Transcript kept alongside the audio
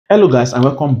Hello guys, and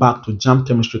welcome back to JAMB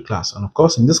chemistry class. And of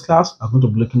course, in this class, I'm going to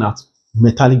be looking at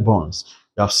metallic bonds.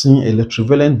 We have seen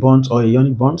electrovalent bonds or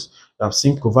ionic bonds. We have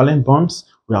seen covalent bonds.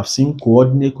 We have seen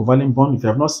coordinate covalent bond. If you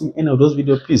have not seen any of those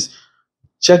videos, please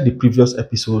check the previous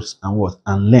episodes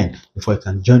and learn before you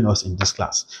can join us in this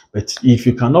class. But if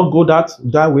you cannot go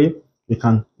that way, you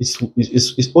can.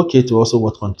 It's okay to also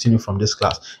continue from this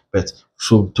class. But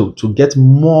so to get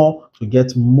more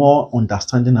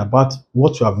understanding about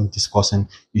what you have been discussing,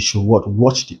 you should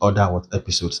watch the other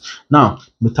episodes. Now,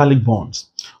 metallic bonds.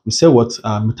 We say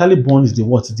metallic bond is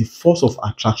the force of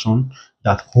attraction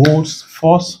that holds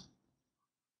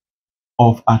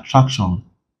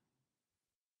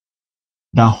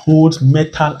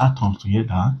metal atoms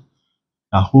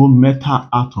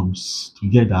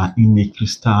together, in a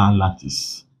crystal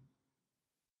lattice.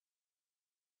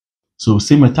 So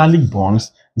say metallic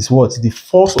bonds is the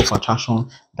force of attraction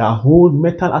that hold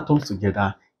metal atoms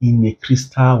together in a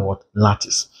crystal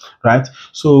lattice, right?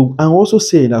 So I'm also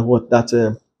saying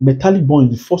that metallic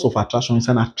bond is the force of attraction. It's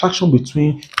an attraction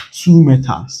between two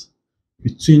metals.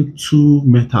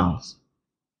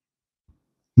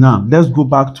 Now let's go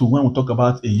back to when we talk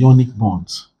about ionic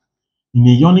bonds. In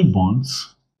ionic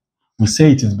bonds, we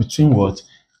say it is between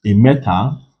a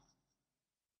metal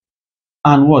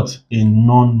and a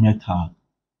non-metal.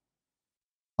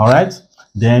 All right.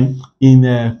 Then in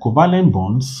covalent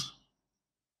bond,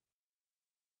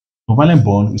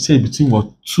 we say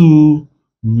between two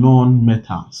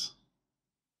non-metals,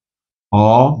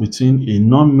 or between a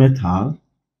non-metal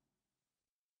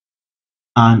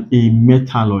and a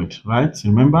metalloid. Right?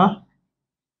 Remember?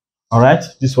 All right.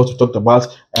 This is what we talked about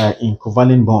in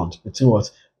covalent bond, between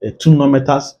two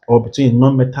non-metals, or between a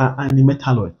non-metal and a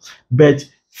metalloid. But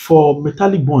for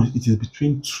metallic bond, it is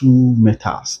between two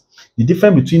metals. The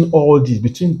difference between all these,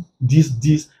 between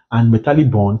this and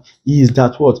metallic bond, is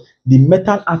that the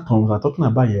metal atoms we're talking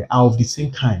about here are of the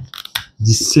same kind.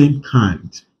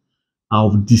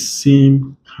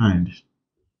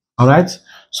 All right.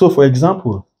 So, for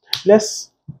example,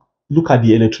 let's look at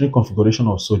the electronic configuration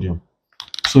of sodium.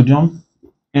 Sodium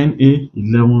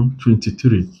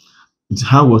Na1123. It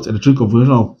has electronic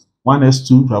configuration of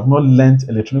 1s2. If you have not learned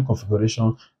electronic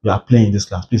configuration, you are playing in this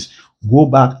class. Please go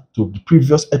back to the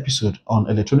previous episode on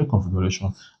electronic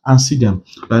configuration and see them.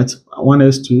 Right,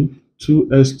 1s2,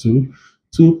 2s2,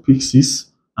 2 pixels,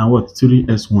 and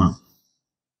 3s1.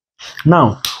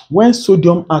 Now, when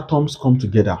sodium atoms come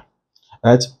together,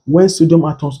 right? When sodium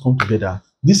atoms come together,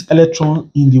 this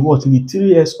electron in the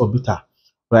 3s orbital,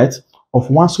 right, of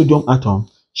one sodium atom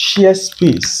shares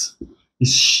space. It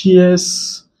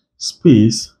shares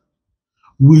space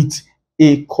with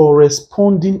a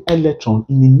corresponding electron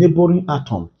in a neighboring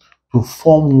atom to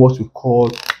form what we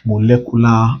call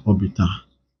molecular orbital.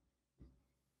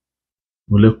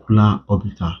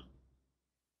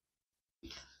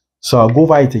 So I'll go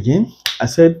over it again. I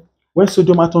said when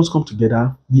sodium atoms come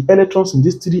together, the electrons in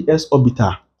this 3s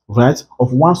orbital, right,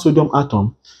 of one sodium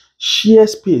atom share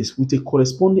space with a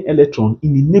corresponding electron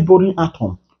in a neighboring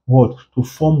atom to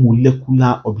form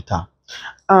molecular orbital.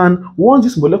 And once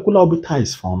this molecular orbital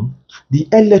is formed, the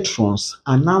electrons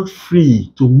are now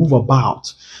free to move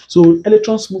about. So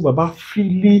electrons move about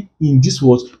freely in this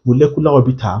molecular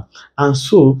orbital, and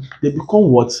so they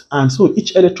become and so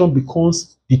each electron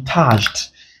becomes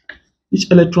detached. Each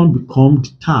electron becomes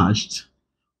detached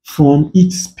from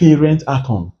its parent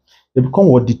atom. They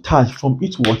become detached from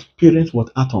its parent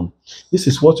atom. This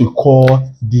is what we call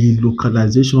the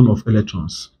localization of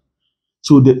electrons.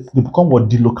 So they become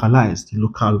delocalized.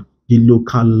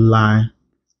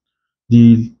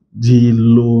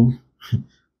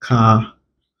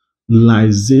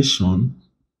 Delocalization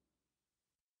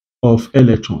of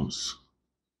electrons.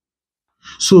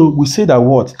 So we say that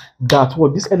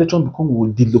this electron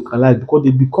become delocalized because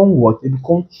they become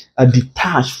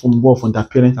detached from their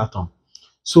parent atom.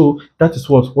 So that is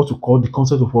what we call the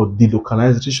concept of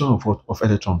delocalization of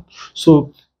electron.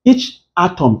 So each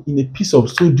atom in a piece of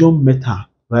sodium metal,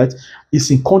 right, is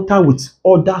in contact with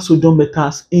other sodium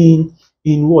metals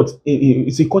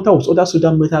it's in contact with other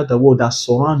sodium metals that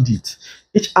surround it.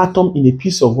 Each atom in a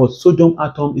piece of sodium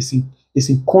atom is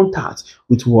in contact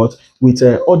with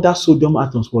other sodium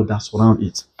atoms that surround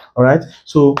it. All right.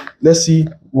 So let's see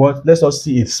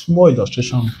a small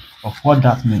illustration of what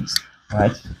that means.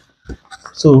 Right.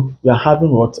 So we are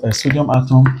having a sodium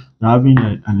atom. We are having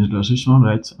an illustration,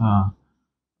 right?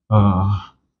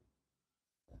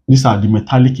 These are the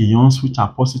metallic ions which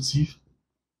are positive.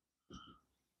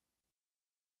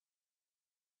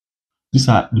 These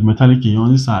are the metallic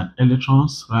ions. These are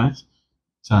electrons, right?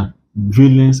 These are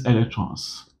valence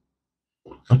electrons.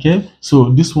 Okay, so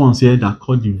this ones here that are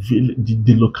called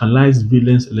the localized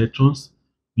valence electrons,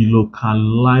 the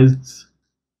localized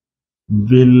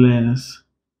valence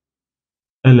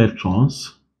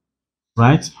electrons,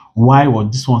 right? Why?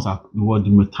 What these ones are what the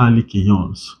metallic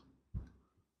ions.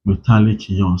 Metallic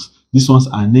ions. These ones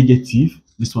are negative.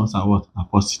 These ones are what are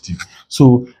positive.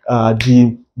 So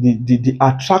the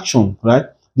attraction, right?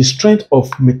 The strength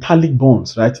of metallic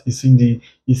bonds, right, is in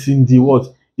the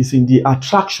what? Is in the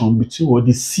attraction between what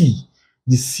the C.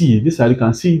 The C. This are you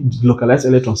can see the localized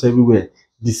electrons everywhere.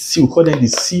 The C, we call them the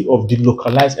C of the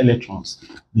localized electrons.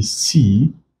 The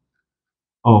C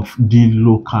of the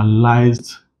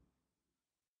localized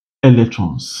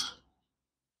electrons.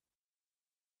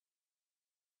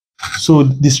 So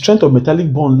the strength of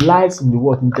metallic bond lies in the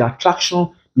what? In the attraction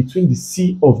between the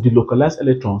C of the localized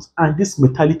electrons and these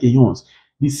metallic ions.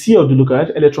 The C of the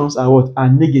localized electrons are what? Are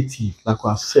negative, like I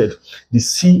have said. The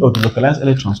C of the localized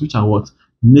electrons, which are what?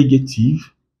 Negative,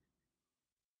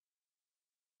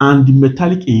 and the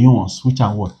metallic ions, which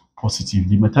are what? Positive.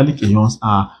 The metallic ions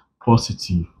are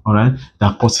positive. All right, they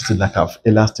are positive, like I've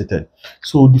earlier stated.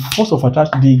 So the force of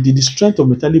attraction, the strength of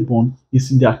metallic bond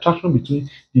is in the attraction between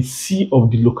the C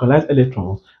of the localized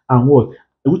electrons and what?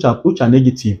 Which are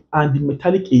negative, and the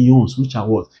metallic ions, which are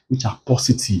what? Which are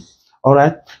positive. All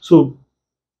right. So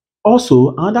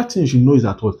also another thing you should know is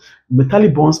that what?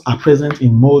 Metallic bonds are present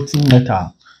in molten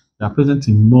metal. They are present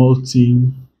in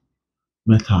molten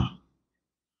metal.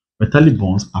 Metallic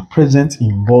bonds are present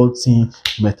in molten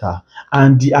metal,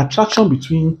 and the attraction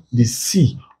between the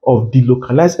C of the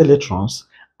localized electrons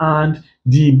and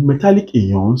the metallic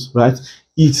ions, right,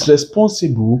 is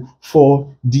responsible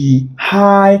for the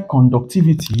high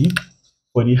conductivity,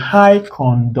 for the high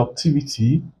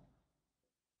conductivity,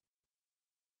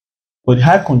 for the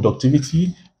high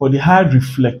conductivity, for the high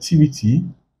reflectivity,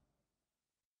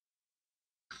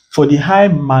 for the high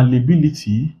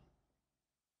malleability,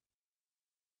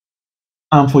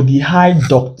 and for the high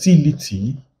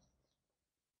ductility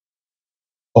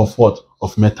of what?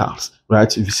 Of metals,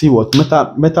 right? If you see what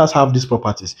metals have these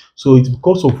properties, so it's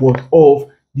because of what?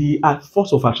 Of the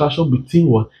force of attraction between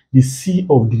what? The C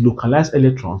of the localized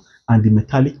electron and the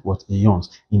metallic what?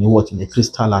 Ions in a what? In a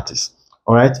crystal lattice.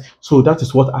 All right, so that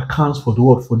is what accounts for the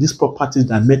what? For these properties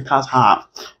that metals have.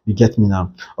 You get me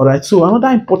now? All right, so another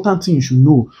important thing you should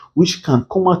know, which can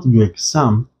come out in your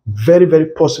exam, very very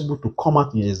possible to come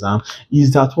out in your exam,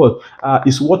 is that what?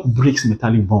 Is what breaks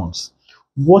metallic bonds.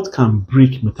 What can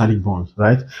break metallic bonds,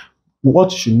 right?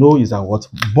 What you should know is that what?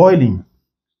 Boiling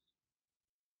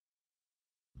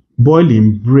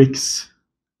breaks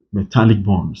metallic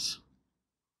bonds.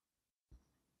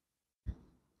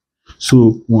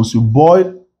 So once you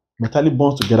boil metallic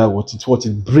bonds together,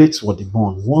 it breaks what? The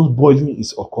bond. Once boiling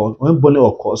is occurred, when boiling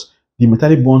occurs, the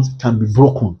metallic bonds can be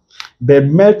broken, but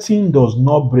melting does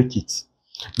not break it.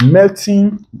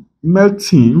 Melting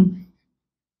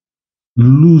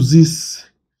loses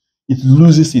it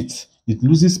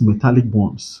loses metallic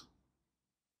bonds,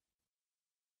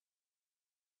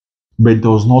 but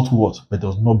does not what? But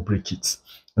does not break it.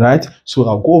 Right? So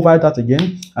I'll go over that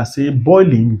again. I say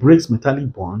boiling breaks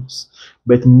metallic bonds,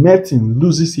 but melting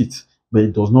loses it, but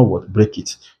it does not what? Break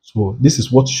it. So this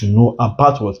is what you should know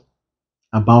about what?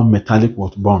 About metallic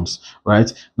what? Bonds.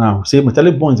 Right? Now, say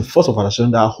metallic bond is the force of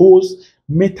attraction that holds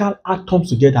metal atoms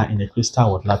together in a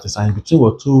crystal what? Lattice, and between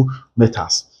what? Two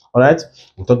metals. All right.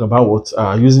 We'll talk about what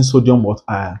using sodium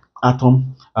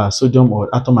sodium or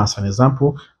atom as an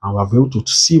example, and we'll be able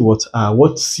to see what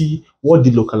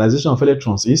the localization of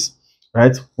electrons is,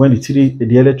 right? When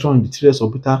the electron in the 3s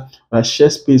orbital share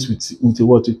space with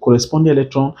what? The corresponding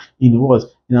electron in what?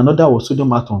 In another what?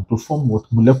 Sodium atom to form what?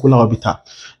 Molecular orbital.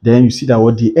 Then you see that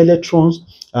what? The electrons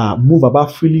move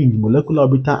about freely in the molecular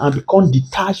orbital and become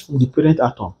detached from the parent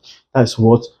atom. That's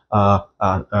what the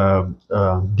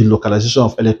localization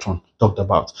of electron talked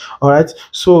about. All right,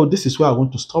 so this is where I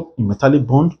want to stop in metallic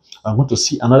bond. I want to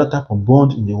see another type of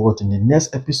bond in the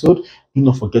next episode. Do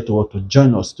not forget to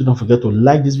join us. Do not forget to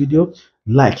like this video.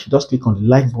 Just click on the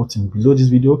like button below this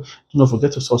video. Do not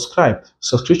forget to subscribe.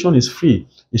 Subscription is free.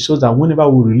 It shows that whenever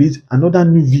we release another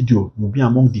new video, you'll be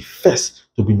among the first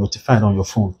to be notified on your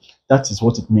phone. That is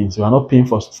what it means. You are not paying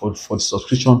for the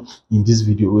subscription in this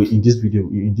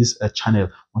channel.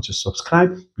 Once you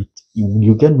subscribe,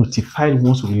 you get notified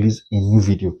once we release a new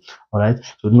video. All right,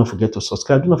 so do not forget to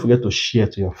subscribe. Do not forget to share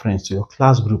to your friends, to your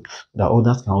class group, so that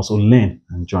others can also learn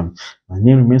and join. My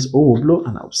name remains Owoblo,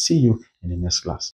 and I will see you in the next class.